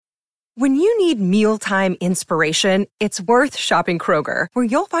When you need mealtime inspiration, it's worth shopping Kroger, where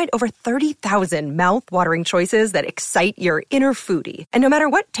you'll find over 30,000 mouth-watering choices that excite your inner foodie. And no matter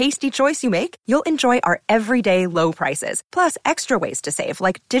what tasty choice you make, you'll enjoy our everyday low prices, plus extra ways to save,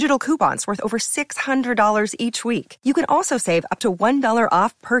 like digital coupons worth over $600 each week. You can also save up to $1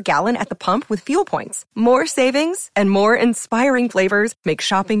 off per gallon at the pump with fuel points. More savings and more inspiring flavors make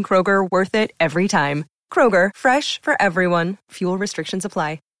shopping Kroger worth it every time. Kroger, fresh for everyone. Fuel restrictions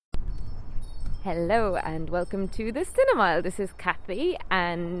apply. Hello and welcome to the Cinemile. This is Kathy,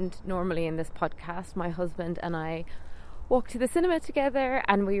 and normally in this podcast my husband and I walk to the cinema together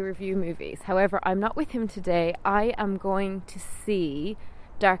and we review movies. However, I'm not with him today. I am going to see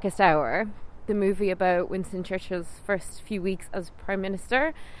Darkest Hour, the movie about Winston Churchill's first few weeks as Prime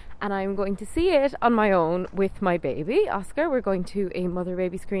Minister, and I'm going to see it on my own with my baby, Oscar. We're going to a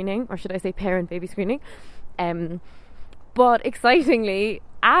mother-baby screening, or should I say parent-baby screening. But excitingly,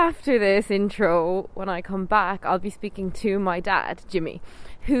 after this intro, when I come back, I'll be speaking to my dad, Jimmy,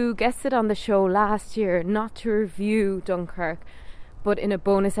 who guested on the show last year not to review Dunkirk, but in a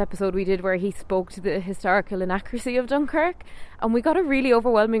bonus episode we did where he spoke to the historical inaccuracy of Dunkirk, and we got a really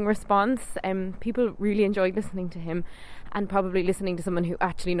overwhelming response. People really enjoyed listening to him, and probably listening to someone who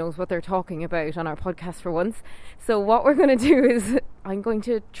actually knows what they're talking about on our podcast for once. So what we're going to do is I'm going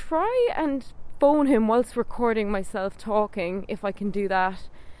to try and phone him whilst recording myself talking, if I can do that.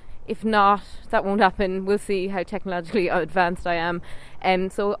 If not, that won't happen. We'll see how technologically advanced I am.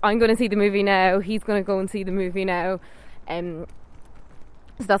 So I'm going to see the movie now. He's going to go and see the movie now. So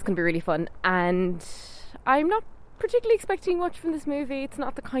that's going to be really fun. And I'm not particularly expecting much from this movie. It's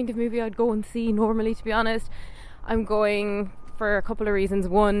not the kind of movie I'd go and see normally, to be honest. I'm going for a couple of reasons.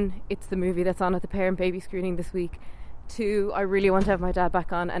 One, it's the movie that's on at the parent baby screening this week. Two, I really want to have my dad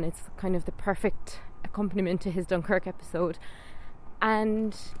back on, and it's kind of the perfect accompaniment to his Dunkirk episode.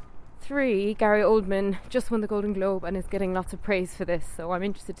 And three, Gary Oldman just won the Golden Globe and is getting lots of praise for this, so I'm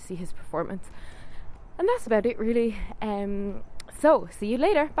interested to see his performance. And that's about it, really. So, see you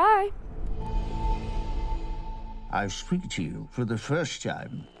later. Bye. I speak to you for the first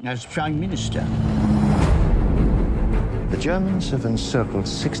time as Prime Minister. The Germans have encircled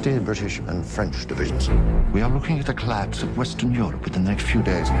 60 British and French divisions. We are looking at a collapse of Western Europe within the next few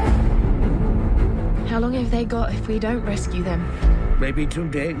days. How long have they got if we don't rescue them? Maybe 2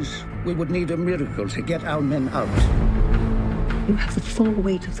 days. We would need a miracle to get our men out. You have the full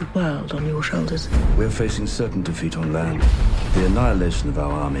weight of the world on your shoulders. We're facing certain defeat on land, the annihilation of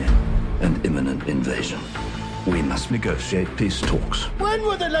our army, and imminent invasion. We must negotiate peace talks. When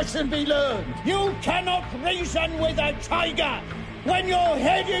will the lesson be learned? You cannot reason with a tiger when your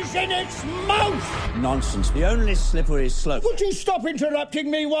head is in its mouth! Nonsense. The only slippery slope. Would you stop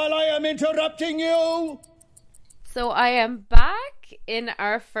interrupting me while I am interrupting you? So I am back in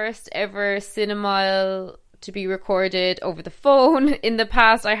our first ever Cinemile to be recorded over the phone. In the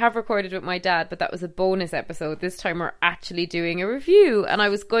past, I have recorded with my dad, but that was a bonus episode. This time we're actually doing a review, and I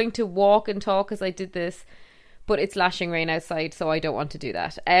was going to walk and talk as I did this, but it's lashing rain outside, so I don't want to do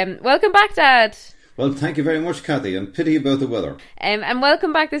that. Welcome back, Dad. Well, thank you very much, Kathy, and pity about the weather. And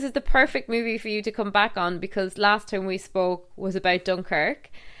welcome back. This is the perfect movie for you to come back on, because last time we spoke was about Dunkirk.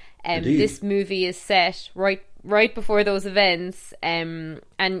 This movie is set right before those events, and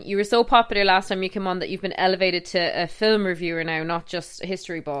you were so popular last time you came on that you've been elevated to a film reviewer now, not just a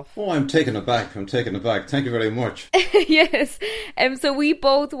history buff. Oh, I'm taken aback. Thank you very much. Yes. So we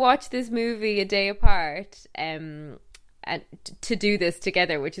both watched this movie a day apart, and to do this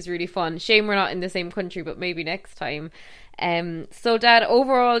together, which is really fun. Shame we're not in the same country, but maybe next time. So Dad,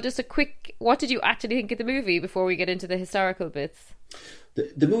 overall, just a quick, what did you actually think of the movie before we get into the historical bits?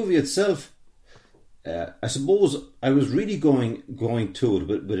 The movie itself, I suppose I was really going to it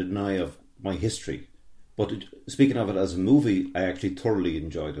with an eye of my history. But speaking of it as a movie, I actually thoroughly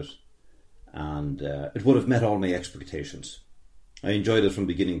enjoyed it. And it would have met all my expectations. I enjoyed it from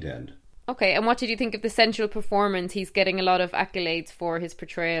beginning to end. Okay, and what did you think of the central performance? He's getting a lot of accolades for his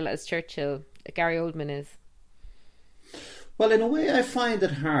portrayal as Churchill. Gary Oldman is. Well, in a way, I find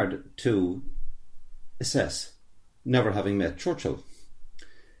it hard to assess, never having met Churchill.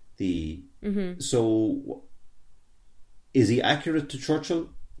 So, is he accurate to Churchill?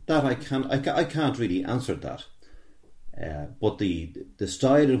 That I can't really answer that. But the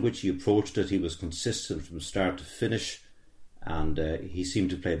style in which he approached it, he was consistent from start to finish, and he seemed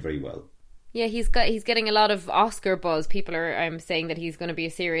to play it very well. Yeah, he's getting a lot of Oscar buzz. People are saying that he's going to be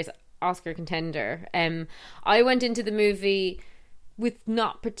a serious Oscar contender. I went into the movie with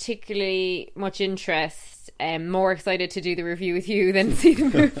not particularly much interest. More excited to do the review with you than see the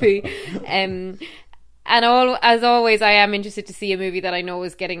movie. And And as always, I am interested to see a movie that I know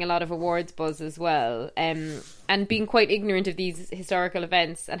is getting a lot of awards buzz as well. And being quite ignorant of these historical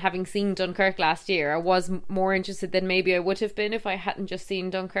events and having seen Dunkirk last year, I was more interested than maybe I would have been if I hadn't just seen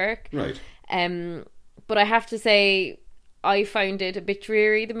Dunkirk. Right. But I have to say, I found it a bit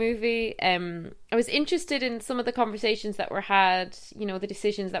dreary, the movie. I was interested in some of the conversations that were had, you know, the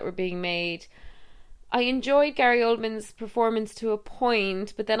decisions that were being made. I enjoyed Gary Oldman's performance to a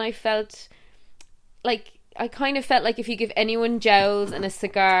point, but then I felt like, I kind of felt like if you give anyone jowls and a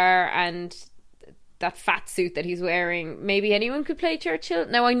cigar and that fat suit that he's wearing, maybe anyone could play Churchill.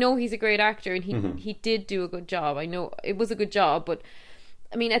 Now, I know he's a great actor and he did do a good job. I know it was a good job, but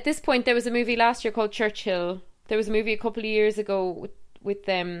I mean, at this point, there was a movie last year called Churchill. There was a movie a couple of years ago with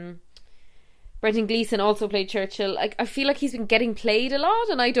Brendan Gleeson also played Churchill. I feel like he's been getting played a lot,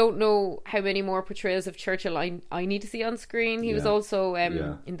 and I don't know how many more portrayals of Churchill I need to see on screen. He was also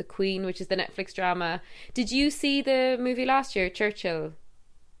in The Queen, which is the Netflix drama. Did you see the movie last year, Churchill?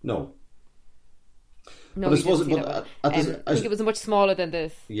 No. No, but you didn't see that one. I think it was much smaller than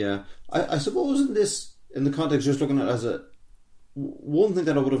this. Yeah. I suppose in the context, just looking at it as one thing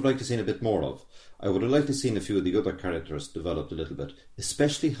that I would have liked to see a bit more of, I would have liked to see a few of the other characters developed a little bit,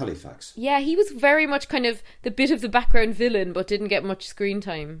 especially Halifax. Yeah, he was very much kind of the bit of the background villain, but didn't get much screen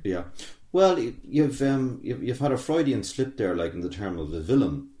time. Yeah, well, you've had a Freudian slip there, like in the term of a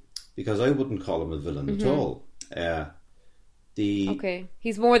villain, because I wouldn't call him a villain at all. Okay,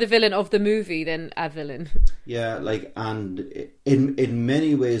 he's more the villain of the movie than a villain. Yeah, and in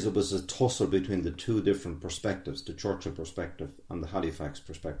many ways it was a tussle between the two different perspectives, the Churchill perspective and the Halifax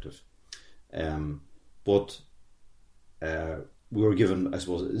perspective. But we were given, I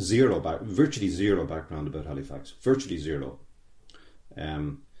suppose, virtually zero background about Halifax, virtually zero.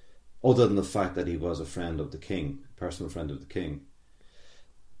 Other than the fact that he was a friend of the king, a personal friend of the king.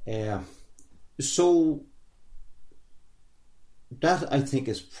 So that, I think,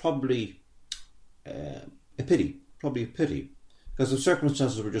 is probably a pity, because the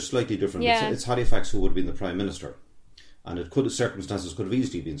circumstances were just slightly different. Yeah. It's Halifax who would have been the Prime Minister, and circumstances could have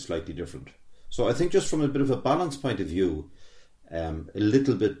easily been slightly different. So I think just from a bit of a balance point of view, a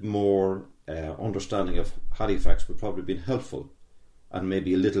little bit more understanding of Halifax would probably have been helpful, and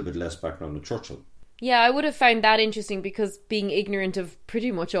maybe a little bit less background on Churchill. Yeah, I would have found that interesting, because being ignorant of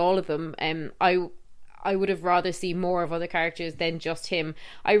pretty much all of them, I would have rather see more of other characters than just him.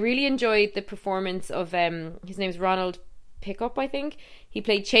 I really enjoyed the performance of his name's Ronald Pickup, I think. He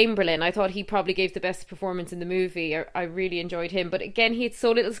played Chamberlain. I thought he probably gave the best performance in the movie. I really enjoyed him, but again, he had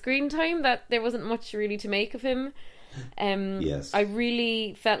so little screen time that there wasn't much really to make of him. Yes, I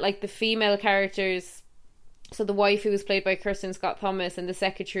really felt like the female characters, so the wife, who was played by Kirsten Scott Thomas, and the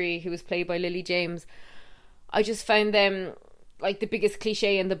secretary, who was played by Lily James, I just found them like the biggest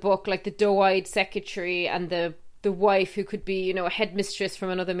cliche in the book, like the doe-eyed secretary and the wife who could be, you know, a headmistress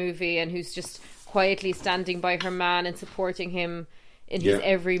from another movie and who's just quietly standing by her man and supporting him in his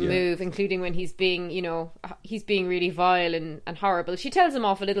every move, including when he's being, you know, he's being really vile and horrible. She tells him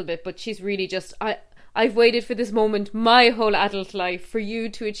off a little bit, but she's really just, I've waited for this moment my whole adult life for you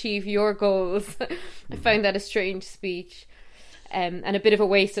to achieve your goals. I found that a strange speech, and a bit of a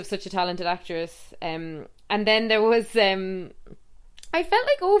waste of such a talented actress. And then there was, I felt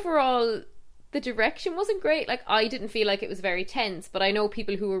like overall the direction wasn't great. Like, I didn't feel like it was very tense, but I know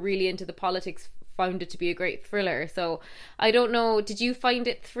people who were really into the politics found it to be a great thriller. So I don't know, did you find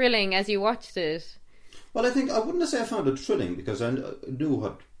it thrilling as you watched it? Well, I wouldn't say I found it thrilling, because I knew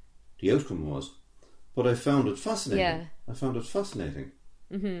what the outcome was, but I found it fascinating. Yeah. I found it fascinating.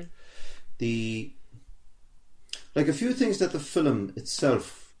 Mm-hmm. A few things that the film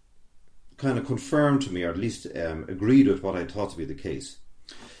itself kind of confirmed to me, or at least agreed with what I thought to be the case,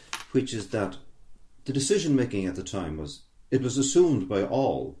 which is that the decision making at the time was assumed by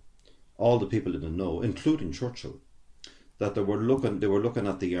all the people in the know, including Churchill, that they were looking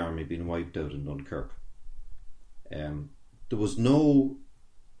at the army being wiped out in Dunkirk. There was no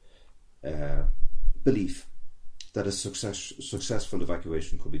belief that a successful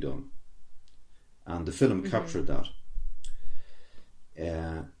evacuation could be done, and the film captured that.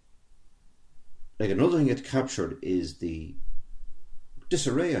 Another thing it captured is the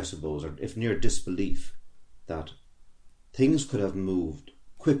disarray, I suppose, or if near disbelief, that things could have moved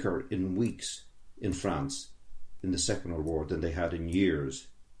quicker in weeks in France in the Second World War than they had in years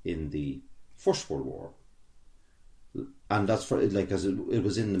in the First World War. And that's for, as it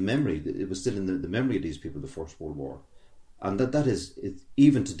was in the memory, it was still in the memory of these people, the First World War. And that is,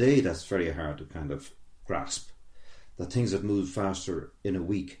 even today, that's very hard to kind of grasp, that things have moved faster in a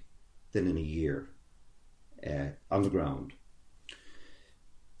week than in a year on the ground.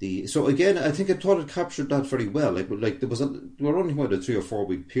 So again, I think I thought it captured that very well. There were only a 3 or 4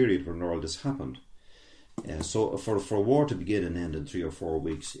 week period when all this happened. So for a war to begin and end in 3 or 4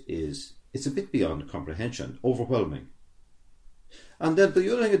 weeks it's a bit beyond comprehension, overwhelming. And then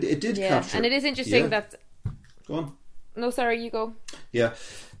the other thing it did capture, and it is interesting that. Go on. No, sorry, you go. Yeah,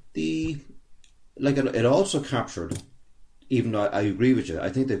 it also captured. Even though I agree with you, I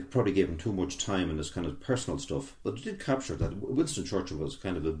think they probably gave him too much time in this kind of personal stuff. But it did capture that Winston Churchill was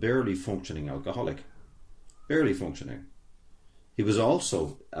kind of a barely functioning alcoholic. Barely functioning. He was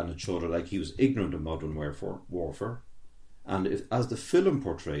also, and it showed it, he was ignorant of modern warfare. And as the film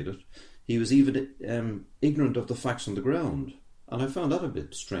portrayed it, he was even ignorant of the facts on the ground. And I found that a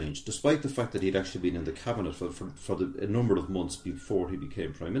bit strange, despite the fact that he'd actually been in the cabinet for a number of months before he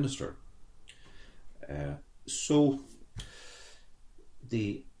became Prime Minister.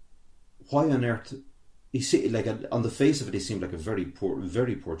 Why on earth? On the face of it, he seemed like a very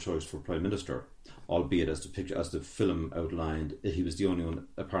poor choice for Prime Minister. Albeit, as the film outlined, he was the only one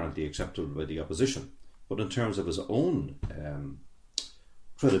apparently acceptable by the opposition. But in terms of his own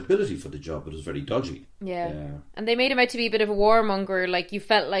credibility for the job, it was very dodgy. Yeah, and they made him out to be a bit of a warmonger. Like, you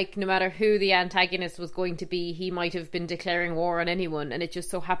felt like no matter who the antagonist was going to be, he might have been declaring war on anyone. And it just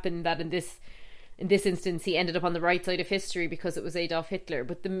so happened that in this instance, he ended up on the right side of history because it was Adolf Hitler.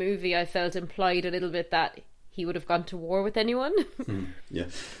 But the movie, I felt, implied a little bit that he would have gone to war with anyone. Yeah.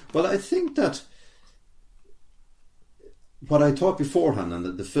 Well, I think that what I thought beforehand, and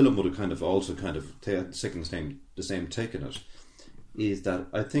that the film would have kind of the same take in it, is that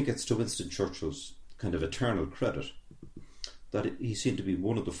I think it's to Winston Churchill's kind of eternal credit that he seemed to be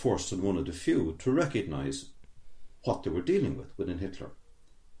one of the first and one of the few to recognise what they were dealing with within Hitler,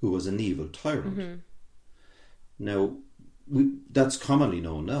 who was an evil tyrant. Mm-hmm. Now, that's commonly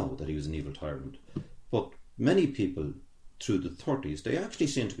known now that he was an evil tyrant, but many people through the 30s, they actually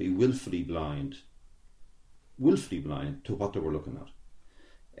seem to be willfully blind to what they were looking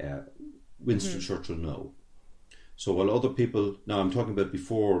at. Winston Churchill, no. So while other people, now I'm talking about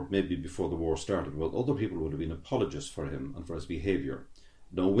before the war started, well, other people would have been apologists for him and for his behaviour.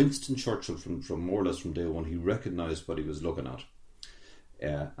 No, Winston Churchill, from more or less from day one, he recognised what he was looking at.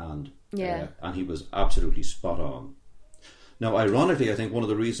 And he was absolutely spot on. Now, ironically, I think one of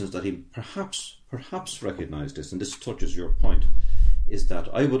the reasons that he perhaps recognised this, and this touches your point, is that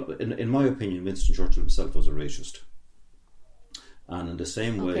in my opinion, Winston Churchill himself was a racist. And in the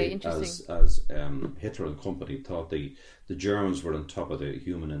same way as Hitler and company thought the Germans were on top of the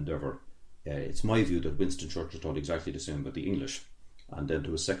human endeavour, it's my view that Winston Churchill thought exactly the same about the English, and then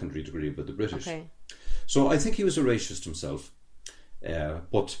to a secondary degree about the British. Okay. So I think he was a racist himself, and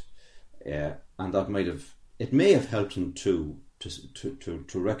that may have helped him to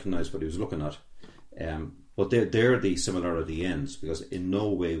recognise what he was looking at. But there the similarity ends, because in no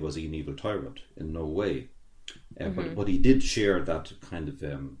way was he an evil tyrant, in no way. But he did share that kind of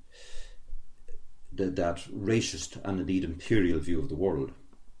that racist and indeed imperial view of the world.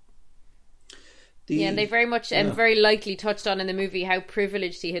 And they very much very likely touched on in the movie how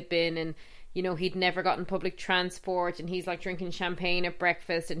privileged he had been, and he'd never gotten public transport, and he's like drinking champagne at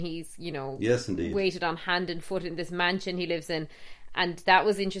breakfast, and he's yes, indeed, waited on hand and foot in this mansion he lives in. And that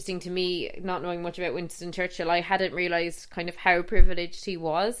was interesting to me, not knowing much about Winston Churchill. I hadn't realised kind of how privileged he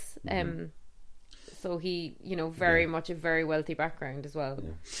was. So he, very much a very wealthy background as well.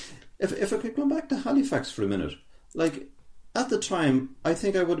 Yeah. If I could go back to Halifax for a minute, at the time, I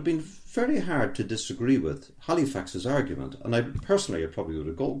think I would have been very hard to disagree with Halifax's argument, and I probably would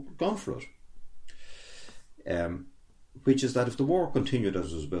have gone for it. Which is that if the war continued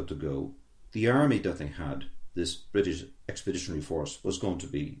as it was about to go, the army that they had, this British Expeditionary Force, was going to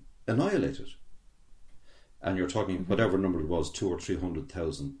be annihilated. And you're talking whatever number it was, 200,000 or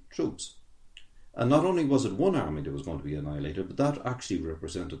 300,000 troops. And not only was it one army that was going to be annihilated, but that actually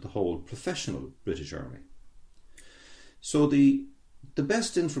represented the whole professional British army. So the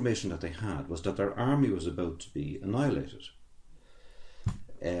best information that they had was that their army was about to be annihilated.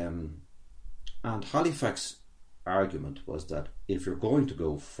 And Halifax's argument was that if you're going to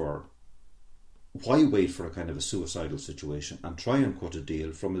go for, why wait for a kind of a suicidal situation and try and cut a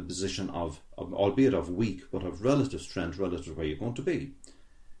deal from a position of albeit of weak, but of relative strength relative to where you're going to be.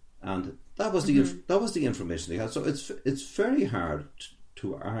 And that was the information they had. So it's very hard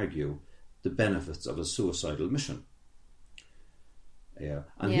to argue the benefits of a suicidal mission. Yeah,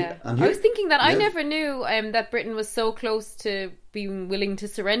 I was thinking that I never knew that Britain was so close to being willing to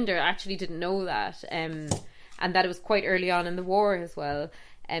surrender. I actually didn't know that, and that it was quite early on in the war as well.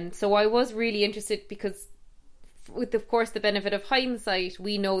 So I was really interested because, with of course the benefit of hindsight,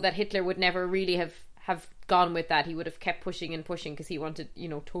 we know that Hitler would never really have gone with that. He would have kept pushing and pushing because he wanted,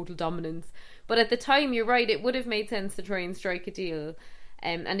 total dominance. But at the time, you're right, it would have made sense to try and strike a deal.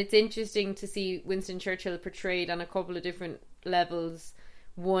 And it's interesting to see Winston Churchill portrayed on a couple of different levels.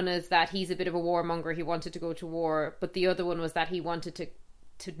 One is that he's a bit of a warmonger. He wanted to go to war. But the other one was that he wanted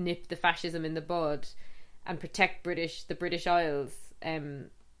to nip the fascism in the bud and protect the British Isles.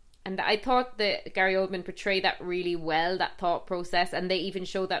 And I thought that Gary Oldman portrayed that really well, that thought process. And they even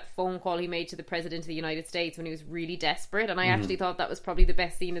showed that phone call he made to the President of the United States when he was really desperate. And I actually thought that was probably the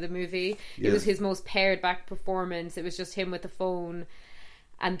best scene of the movie. Yes. It was his most pared back performance. It was just him with the phone.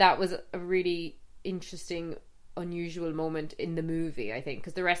 And that was a really interesting, unusual moment in the movie, I think.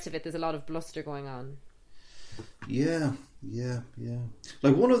 Because the rest of it, there's a lot of bluster going on. Yeah.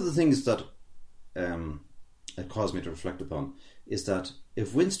 Like, one of the things that it caused me to reflect upon is that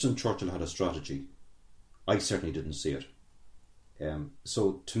if Winston Churchill had a strategy, I certainly didn't see it.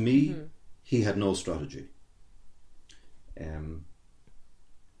 So to me, he had no strategy. And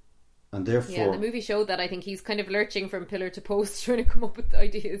therefore... Yeah, the movie showed that. I think he's kind of lurching from pillar to post trying to come up with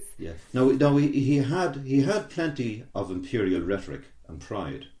ideas. Yeah. No, he had plenty of imperial rhetoric and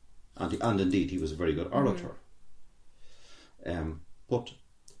pride. And indeed, he was a very good orator. But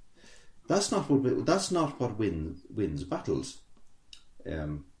that's not what wins battles.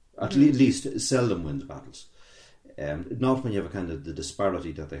 At least seldom wins battles. Not when you have a kind of the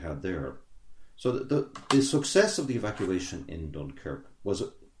disparity that they had there. So the success of the evacuation in Dunkirk was,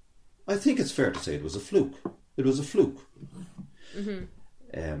 I think it's fair to say, it was a fluke. It was a fluke.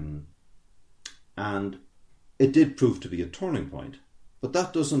 And it did prove to be a turning point. But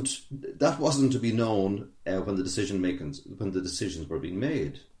that wasn't to be known when the decisions were being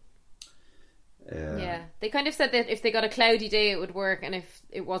made. They kind of said that if they got a cloudy day it would work, and if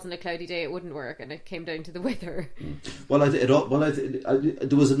it wasn't a cloudy day it wouldn't work, and it came down to the weather. Well,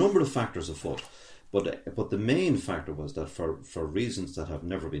 there was a number of factors afoot, but the main factor was that for reasons that have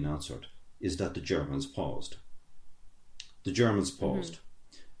never been answered, is that the Germans paused.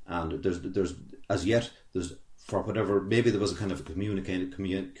 And there's as yet for whatever, maybe there was a kind of a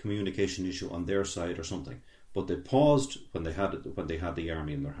communication issue on their side or something, but they paused when they had the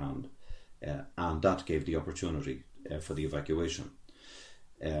army in their hand. And that gave the opportunity for the evacuation.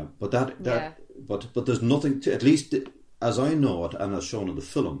 But there's nothing, at least as I know it and as shown in the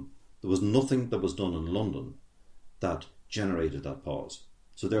film, there was nothing that was done in London that generated that pause.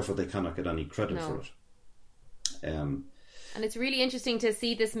 So therefore they cannot get any credit for it. And it's really interesting to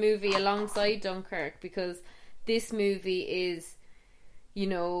see this movie alongside Dunkirk, because this movie is,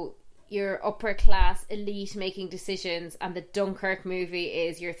 your upper class elite making decisions, and the Dunkirk movie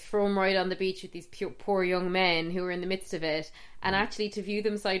is you're thrown right on the beach with these poor young men who are in the midst of it, and actually to view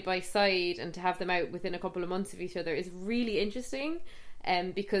them side by side and to have them out within a couple of months of each other is really interesting,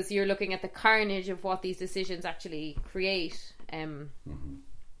 because you're looking at the carnage of what these decisions actually create.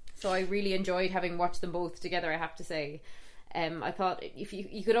 So I really enjoyed having watched them both together, I have to say. I thought if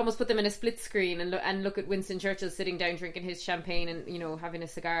you could almost put them in a split screen and look at Winston Churchill sitting down drinking his champagne and having a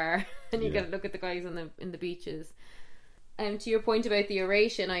cigar, and you get to look at the guys in the beaches. To your point about the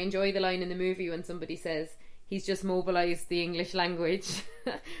oration, I enjoy the line in the movie when somebody says he's just mobilised the English language.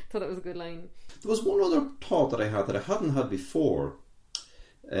 Thought that was a good line. There was one other thought that I had that I hadn't had before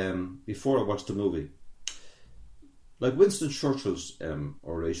I watched the movie. Like Winston Churchill's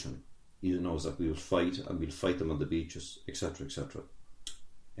oration, he knows that we will fight, and we'll fight them on the beaches, etc., etc.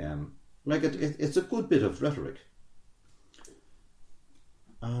 It's a good bit of rhetoric.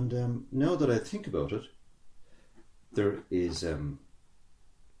 And now that I think about it, there is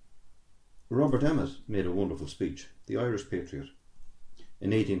Robert Emmet made a wonderful speech, the Irish patriot,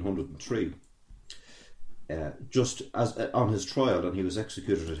 in 1803, just as on his trial, and he was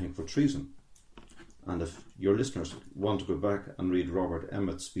executed, I think, for treason. And if your listeners want to go back and read Robert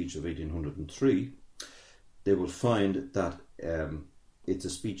Emmet's speech of 1803, they will find that it's a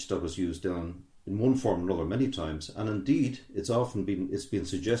speech that was used in one form or another many times, and indeed it's been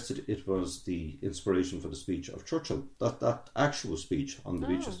suggested it was the inspiration for the speech of Churchill, that actual speech on the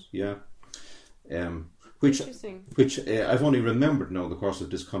beaches. Which I've only remembered now in the course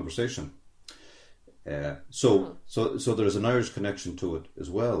of this conversation. So there's an Irish connection to it as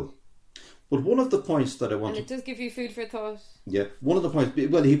well. But one of the points that I want, and it does give you food for thought. Yeah, one of the points.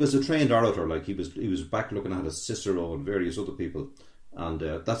 Well, he was a trained orator. Like he was back looking at his Cicero and various other people, and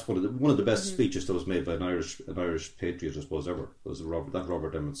that's one of the best speeches that was made by an Irish patriot, I suppose, ever. Was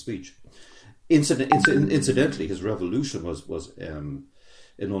Robert Emmet speech. Incidentally, his revolution was an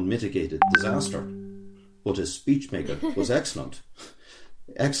unmitigated disaster, but his speechmaking was excellent.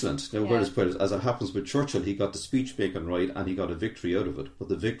 Excellent. Now, whereas as it happens with Churchill, he got the speech making right and he got a victory out of it, but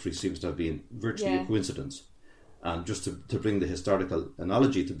the victory seems to have been virtually a coincidence. And just to bring the historical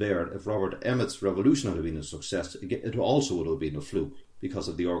analogy to bear, if Robert Emmet's revolution had been a success, it also would have been a fluke because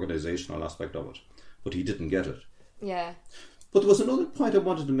of the organisational aspect of it. But he didn't get it. Yeah. But there was another point I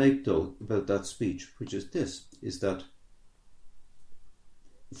wanted to make, though, about that speech, which is this, is that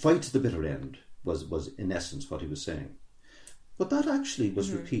fight to the bitter end was in essence what he was saying. But that actually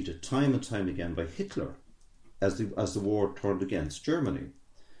was repeated time and time again by Hitler as the war turned against Germany.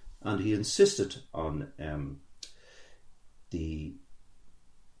 And he insisted on he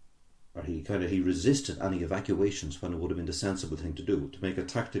resisted any evacuations when it would have been the sensible thing to do, to make a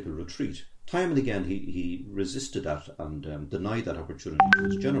tactical retreat. Time and again he resisted that and denied that opportunity to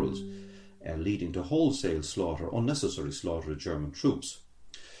his generals, leading to wholesale slaughter, unnecessary slaughter of German troops.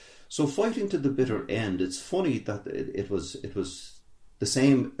 So fighting to the bitter end, it's funny that it was the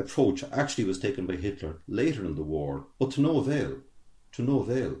same approach actually was taken by Hitler later in the war, but to no avail,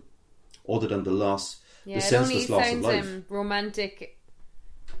 other than the senseless loss of life. Romantic.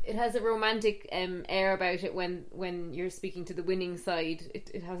 It has a romantic air about it when you're speaking to the winning side.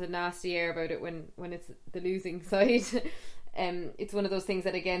 It has a nasty air about it when it's the losing side. It's one of those things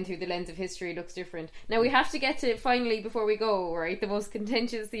that, again, through the lens of history, looks different. Now we have to get to, finally, before we go, right, the most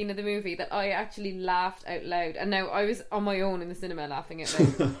contentious scene of the movie that I actually laughed out loud. And now I was on my own in the cinema laughing out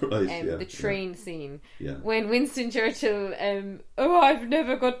loud. Right, the train scene. Yeah. When Winston Churchill, I've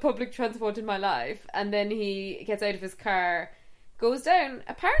never got public transport in my life. And then he gets out of his car, goes down,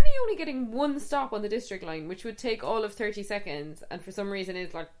 apparently only getting one stop on the district line, which would take all of 30 seconds. And for some reason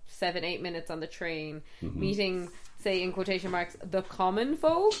it's like 7-8 minutes on the train, meeting, say, in quotation marks, the common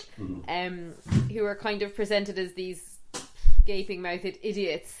folk, who are kind of presented as these gaping-mouthed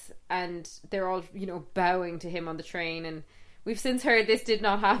idiots, and they're all, bowing to him on the train. And we've since heard this did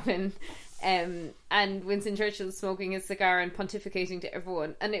not happen. And Winston Churchill smoking his cigar and pontificating to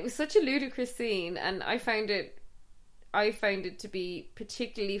everyone. And it was such a ludicrous scene, and I found it to be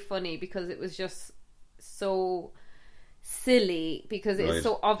particularly funny because it was just so silly, because it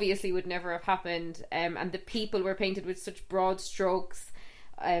so obviously would never have happened, and the people were painted with such broad strokes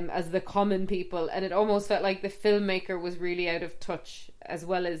as the common people, and it almost felt like the filmmaker was really out of touch, as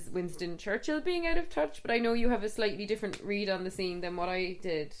well as Winston Churchill being out of touch. But I know you have a slightly different read on the scene than what I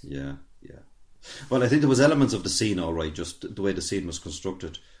did. Yeah. Well, I think there was elements of the scene, all right, just the way the scene was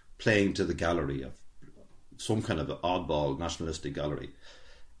constructed, playing to the gallery of some kind of oddball nationalistic gallery.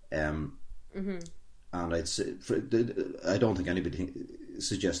 And I'd say, I don't think anybody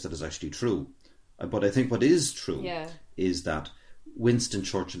suggests that is actually true. But I think what is true is that Winston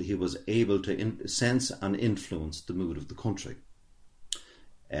Churchill, he was able to sense and influence the mood of the country.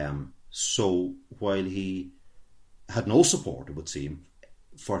 So while he had no support, it would seem,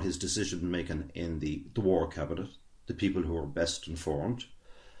 for his decision making in the war cabinet, the people who were best informed,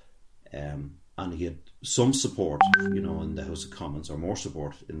 and he had some support, in the House of Commons, or more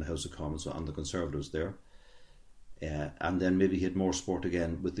support in the House of Commons and the Conservatives there, and then maybe he had more support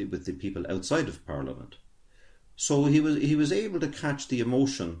again with the people outside of Parliament. So he was able to catch the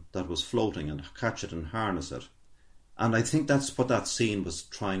emotion that was floating and catch it and harness it, and I think that's what that scene was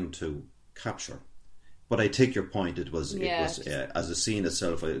trying to capture. But I take your point. It was as a scene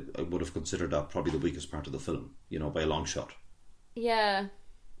itself, I would have considered that probably the weakest part of the film, by a long shot. Yeah.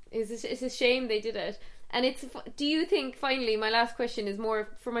 It's a shame they did it. And do you think, finally, my last question is more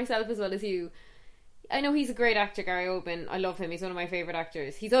for myself as well as you. I know he's a great actor, Gary Oldman. I love him. He's one of my favourite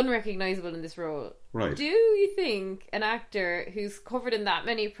actors. He's unrecognisable in this role. Right. Do you think an actor who's covered in that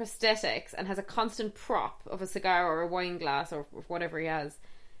many prosthetics and has a constant prop of a cigar or a wine glass or whatever he has,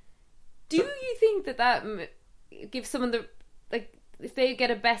 do you think that gives someone if they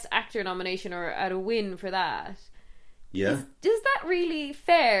get a Best Actor nomination or at a win for that? Yeah. Is that really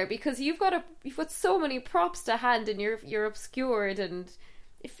fair? Because you've got so many props to hand, and you're obscured, and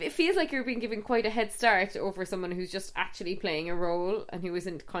it feels like you're being given quite a head start over someone who's just actually playing a role and who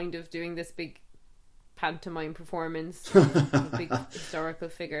isn't kind of doing this big pantomime performance of a big historical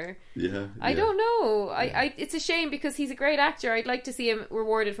figure. I don't know. It's a shame, because he's a great actor. I'd like to see him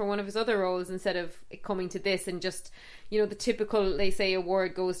rewarded for one of his other roles instead of coming to this and just, the typical, they say,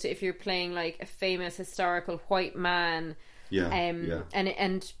 award goes to if you're playing like a famous historical white man.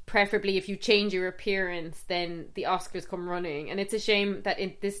 And preferably if you change your appearance, then the Oscars come running. And it's a shame that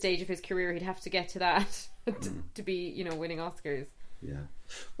in this stage of his career he'd have to get to that to be, winning Oscars. Yeah.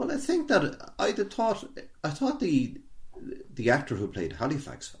 Well, I think that I thought the actor who played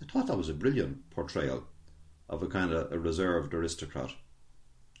Halifax, I thought that was a brilliant portrayal of a kind of a reserved aristocrat.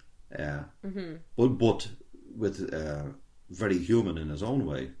 But with very human in his own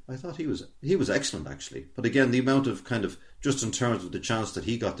way. I thought he was excellent, actually. But again, the amount of kind of, just in terms of the chance that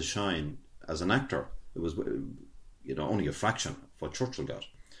he got to shine as an actor, it was only a fraction of what Churchill got.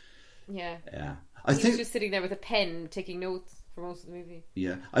 Yeah. I He think was just sitting there with a pen taking notes for most of the movie.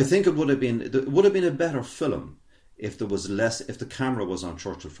 Yeah, I think it would have been a better film if there was less, if the camera was on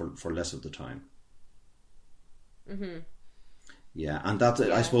Churchill for less of the time. Mm-hmm. Yeah, and that's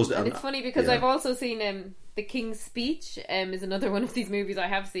I suppose. And it's funny because I've also seen The King's Speech. Is another one of these movies I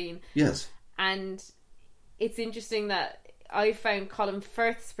have seen. Yes, and it's interesting that I found Colin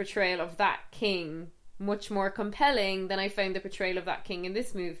Firth's portrayal of that king much more compelling than I found the portrayal of that king in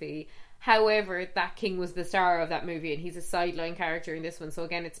this movie. However, that king was the star of that movie and he's a sideline character in this one, so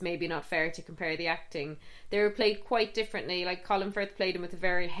again it's maybe not fair to compare the acting. They were played quite differently. Like Colin Firth played him with a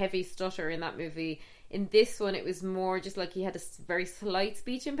very heavy stutter in that movie. In this one it was more just like he had a very slight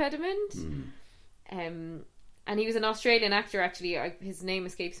speech impediment. And he was an Australian actor actually. His name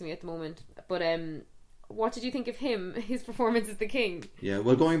escapes me at the moment, but what did you think of him, his performance as the king? Yeah,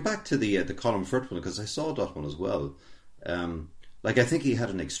 well, going back to the Colin Firth one, because I saw that one as well. I think he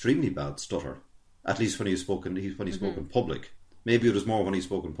had an extremely bad stutter. At least when he spoke in public. Maybe it was more when he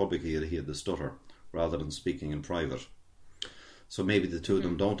spoke in public he had the stutter rather than speaking in private. So maybe the two of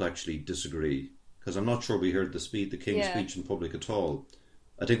them don't actually disagree, because I'm not sure we heard the King's speech in public at all.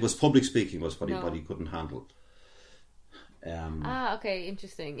 I think it was public speaking was what he couldn't handle. Okay,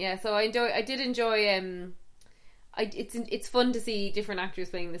 interesting. Yeah, so I did enjoy. It's fun to see different actors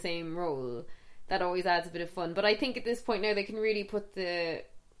playing the same role. That always adds a bit of fun. But I think at this point now they can really put the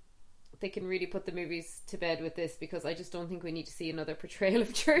movies to bed with this, because I just don't think we need to see another portrayal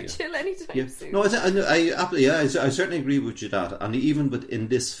of Churchill anytime soon. No, I certainly agree with you that. And even within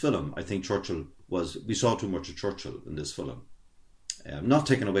this film, I think we saw too much of Churchill in this film. Not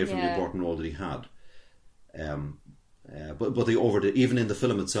taken away from the important role that he had. But they overdid, even in the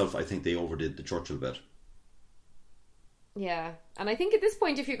film itself, I think they overdid the Churchill bit. Yeah, and I think at this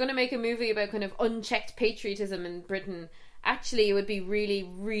point, if you're going to make a movie about kind of unchecked patriotism in Britain, actually it would be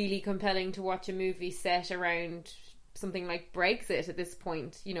really, really compelling to watch a movie set around something like Brexit at this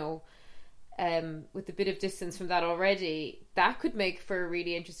point, with a bit of distance from that already. That could make for a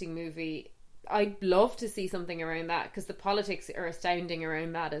really interesting movie. I'd love to see something around that, because the politics are astounding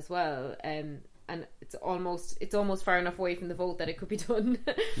around that as well. And it's almost far enough away from the vote that it could be done.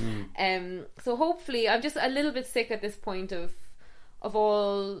 So hopefully, I'm just a little bit sick at this point of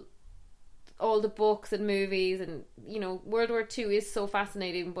all the books and movies, and World War II is so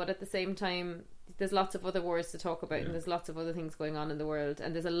fascinating, but at the same time there's lots of other wars to talk about, and there's lots of other things going on in the world,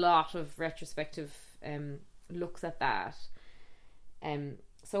 and there's a lot of retrospective looks at that.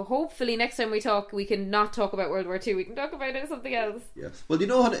 So hopefully next time we talk, we can not talk about World War II. We can talk about something else. Yeah. Well,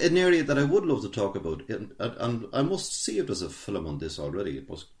 an area that I would love to talk about, and I must see if there's a film on this already, it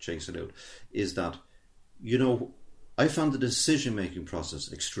must chase it out, is that, I found the decision-making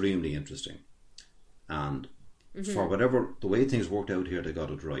process extremely interesting. And for the way things worked out here, they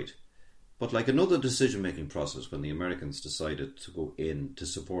got it right. But like another decision-making process, when the Americans decided to go in to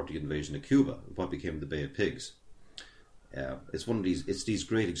support the invasion of Cuba, what became the Bay of Pigs, it's these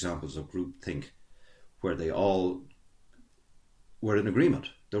great examples of groupthink where they all were in agreement.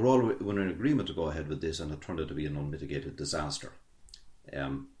 They were all in agreement to go ahead with this, and it turned out to be an unmitigated disaster.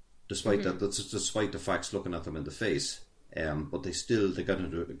 Despite the facts looking at them in the face, but they got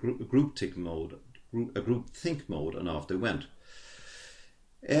into a groupthink mode, and off they went.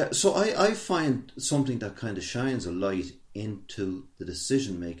 So I find something that kind of shines a light into the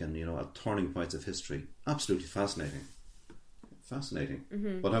decision making, at turning points of history, absolutely fascinating.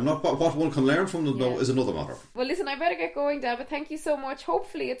 But I'm not. What one can learn from them, though, is another matter. Well, listen, I better get going, Dad. But thank you so much.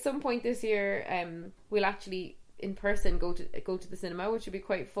 Hopefully, at some point this year, we'll actually in person go to the cinema, which would be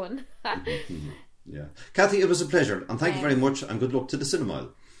quite fun. Yeah, Kathy, it was a pleasure, and thank you very much, and good luck to the cinema.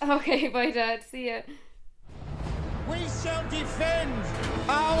 Okay, bye, Dad. See ya. We shall defend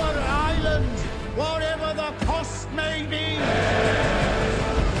our island, whatever the cost may be.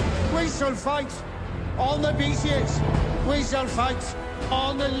 We shall fight on the beaches. We shall fight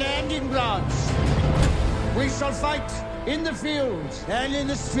on the landing grounds. We shall fight in the fields and in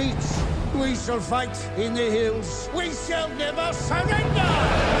the streets. We shall fight in the hills. We shall never surrender.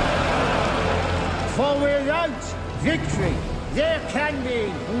 For without victory, there can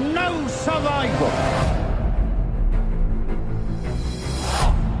be no survival.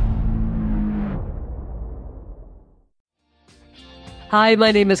 Hi,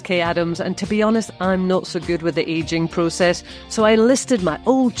 my name is Kay Adams, and to be honest, I'm not so good with the ageing process, so I enlisted my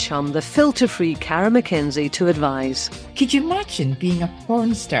old chum, the filter-free Cara McKenzie, to advise. Could you imagine being a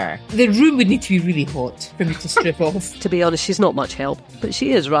porn star? The room would need to be really hot for me to strip off. To be honest, she's not much help, but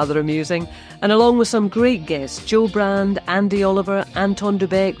she is rather amusing. And along with some great guests, Jo Brand, Andy Oliver, Anton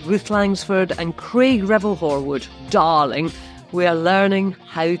Dubek, Ruth Langsford and Craig Revel-Horwood, darling, we are learning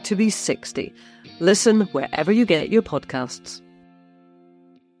how to be 60. Listen wherever you get your podcasts.